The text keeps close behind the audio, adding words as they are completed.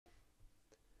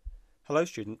Hello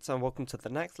students and welcome to the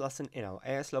next lesson in our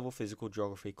AS level physical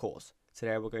geography course.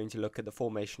 Today we're going to look at the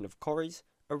formation of corries,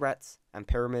 arêtes and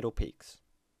pyramidal peaks.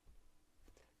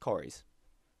 Corries.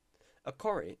 A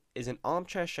corrie is an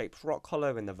armchair shaped rock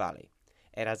hollow in the valley.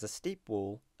 It has a steep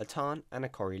wall, a tarn and a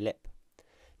corrie lip.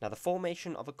 Now the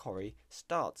formation of a corrie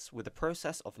starts with the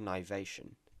process of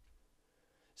nivation.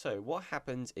 So what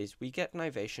happens is we get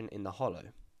nivation in the hollow.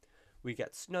 We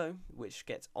get snow, which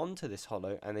gets onto this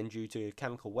hollow, and then due to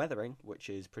chemical weathering,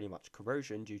 which is pretty much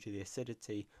corrosion due to the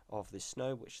acidity of the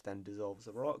snow, which then dissolves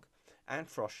the rock, and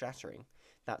frost shattering,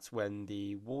 that's when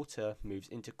the water moves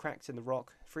into cracks in the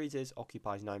rock, freezes,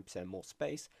 occupies 9% more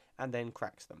space, and then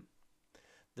cracks them.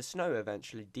 The snow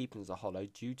eventually deepens the hollow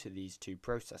due to these two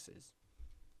processes.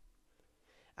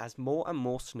 As more and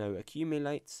more snow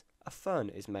accumulates, a firn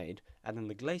is made, and then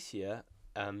the glacier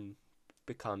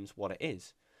becomes what it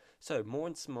is. So more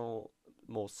and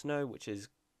more snow, which is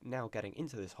now getting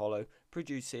into this hollow,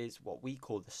 produces what we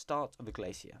call the start of a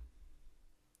glacier.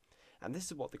 And this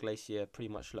is what the glacier pretty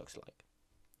much looks like.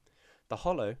 The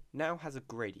hollow now has a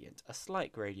gradient, a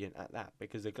slight gradient at that,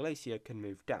 because the glacier can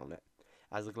move down it.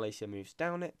 As the glacier moves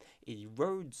down it, it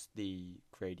erodes the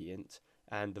gradient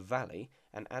and the valley,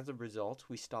 and as a result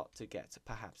we start to get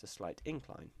perhaps a slight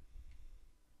incline.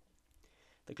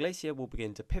 The glacier will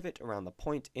begin to pivot around the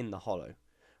point in the hollow.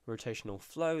 Rotational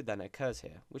flow then occurs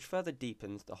here, which further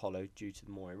deepens the hollow due to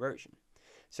more erosion.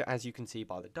 So as you can see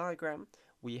by the diagram,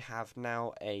 we have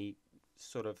now a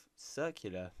sort of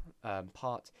circular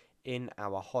part in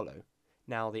our hollow.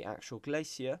 Now the actual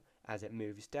glacier, as it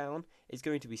moves down, is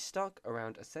going to be stuck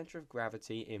around a center of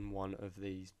gravity in one of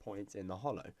these points in the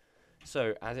hollow.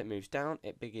 So as it moves down,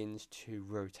 it begins to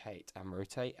rotate and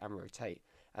rotate and rotate.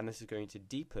 And this is going to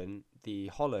deepen the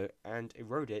hollow and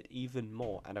erode it even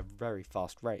more at a very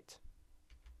fast rate.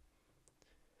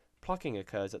 Plucking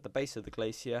occurs at the base of the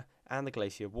glacier and the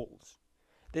glacier walls.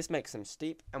 This makes them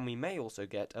steep, and we may also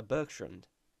get a bergschrund.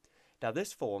 Now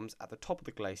this forms at the top of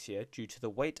the glacier due to the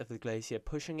weight of the glacier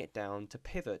pushing it down to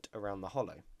pivot around the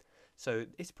hollow. So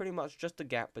it's pretty much just a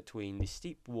gap between the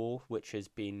steep wall, which has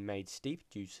been made steep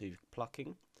due to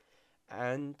plucking,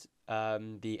 and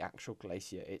the actual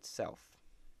glacier itself.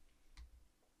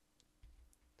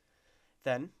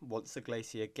 Then, once the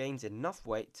glacier gains enough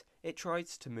weight, it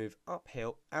tries to move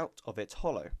uphill out of its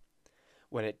hollow.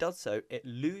 When it does so, it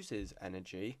loses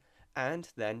energy and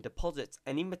then deposits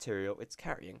any material it's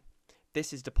carrying.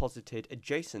 This is deposited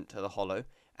adjacent to the hollow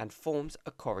and forms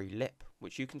a corrie lip,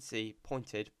 which you can see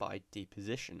pointed by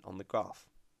deposition on the graph.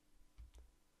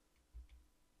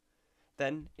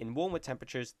 Then, in warmer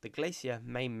temperatures, the glacier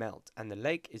may melt and the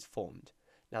lake is formed.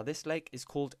 Now this lake is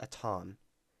called a tarn.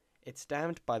 It's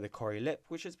dammed by the corrie lip,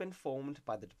 which has been formed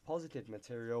by the deposited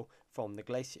material from the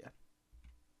glacier.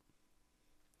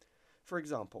 For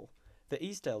example, the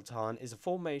Edexcel tarn is a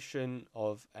formation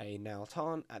of a now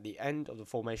tarn at the end of the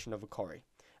formation of a corrie,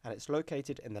 and it's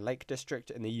located in the Lake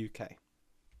District in the UK.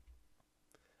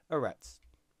 Arêtes.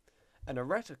 An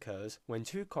arête occurs when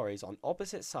two corries on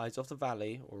opposite sides of the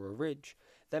valley or a ridge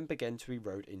then begin to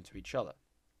erode into each other.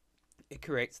 It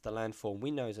creates the landform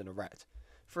we know as an arête.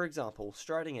 For example,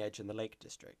 Striding Edge in the Lake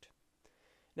District.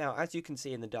 Now, as you can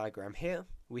see in the diagram here,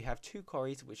 we have two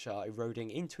corries which are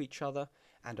eroding into each other,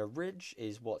 and a ridge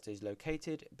is what is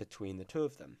located between the two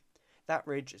of them. That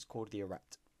ridge is called the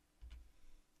arête.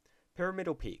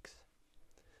 Pyramidal Peaks.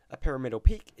 A pyramidal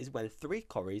peak is when three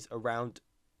corries around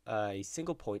a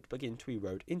single point begin to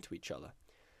erode into each other.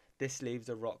 This leaves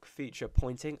a rock feature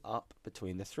pointing up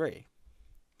between the three.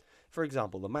 For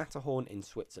example, the Matterhorn in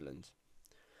Switzerland.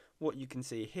 What you can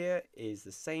see here is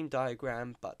the same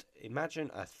diagram, but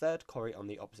imagine a third corrie on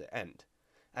the opposite end.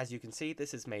 As you can see,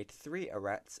 this has made three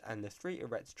arêtes, and the three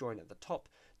arêtes join at the top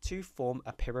to form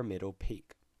a pyramidal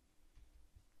peak.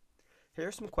 Here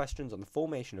are some questions on the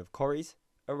formation of corries,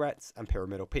 arêtes, and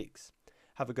pyramidal peaks.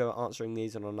 Have a go at answering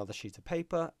these on another sheet of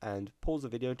paper, and pause the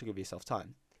video to give yourself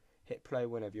time. Hit play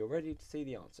whenever you're ready to see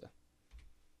the answer.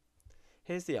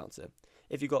 Here's the answer.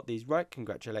 If you got these right,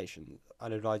 congratulations.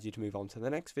 I'd advise you to move on to the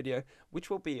next video, which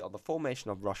will be on the formation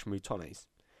of roches moutonnées.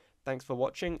 Thanks for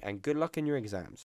watching and good luck in your exams.